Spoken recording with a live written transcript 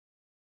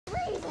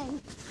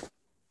freezing.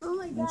 Oh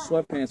my god.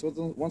 Sweatpants.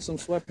 Once some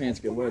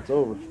sweatpants get wet, it's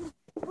over.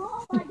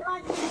 Oh my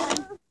god.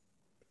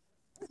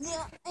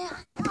 Oh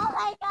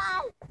my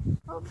god.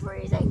 I'm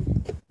freezing.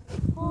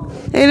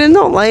 Aiden,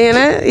 don't lay in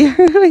it.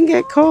 You're gonna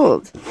get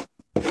cold.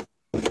 I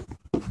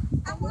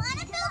want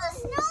to build a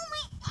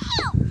snowman.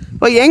 Ew.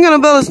 Well, you ain't gonna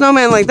build a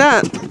snowman like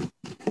that. Oh,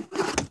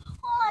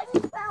 I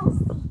just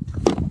bounced.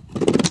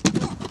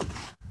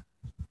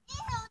 Ew,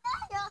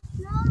 that's a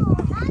snow.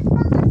 That's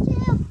not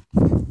too.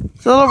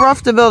 It's a little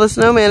rough to build a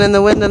snowman in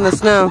the wind and the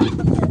snow.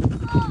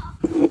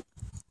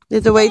 You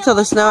have to wait till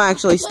the snow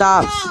actually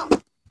stops.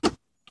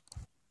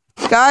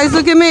 Guys,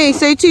 look at me.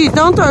 Say cheese.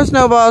 Don't throw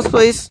snowballs,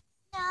 please.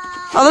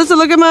 Alyssa,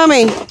 look at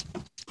mommy.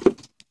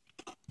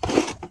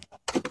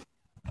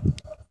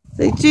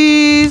 Say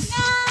cheese.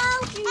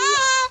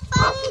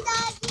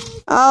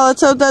 Oh,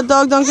 let's hope that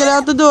dog don't get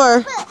out the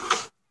door.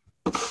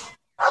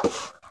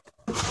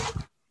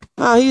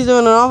 Oh, he's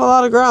doing an awful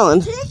lot of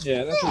growling.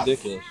 Yeah, that's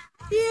ridiculous.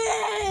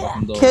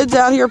 Kids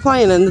out here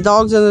playing and the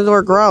dog's in the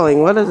door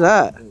growling. What is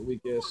that?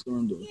 Weak ass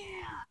storm door.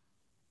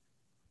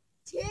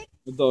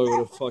 The dog would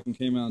have fucking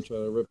came out and tried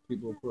to rip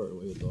people apart. The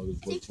way the dog is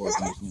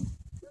barking.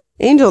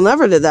 Angel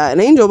never did that.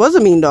 And Angel was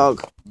a mean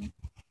dog.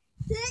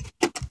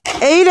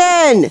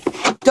 Aiden!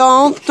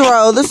 Don't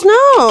throw the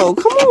snow.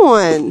 Come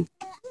on.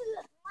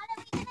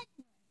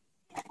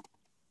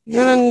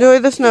 You're going to enjoy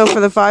the snow for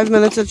the 5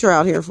 minutes that you're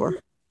out here for.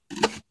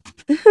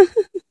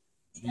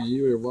 Yeah,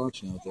 you were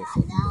watching out that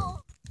fucking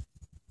dog.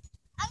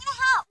 I'm gonna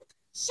help.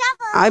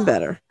 Shovel. I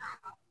better.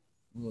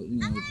 Well, you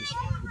know, just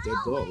with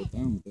that dog, with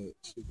that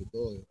stupid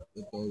dog,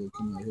 that dog will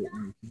come out hurt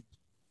when you can't.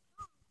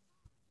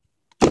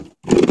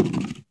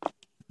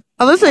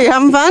 Alyssa, you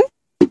having fun?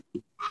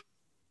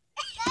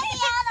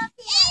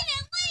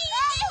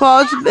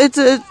 Well,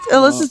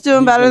 Alyssa's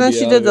doing better than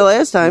she did the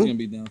last time. She's gonna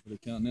be down for the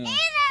count now. Wait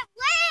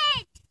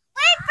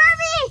for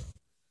me.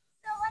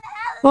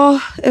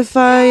 Well, if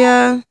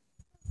I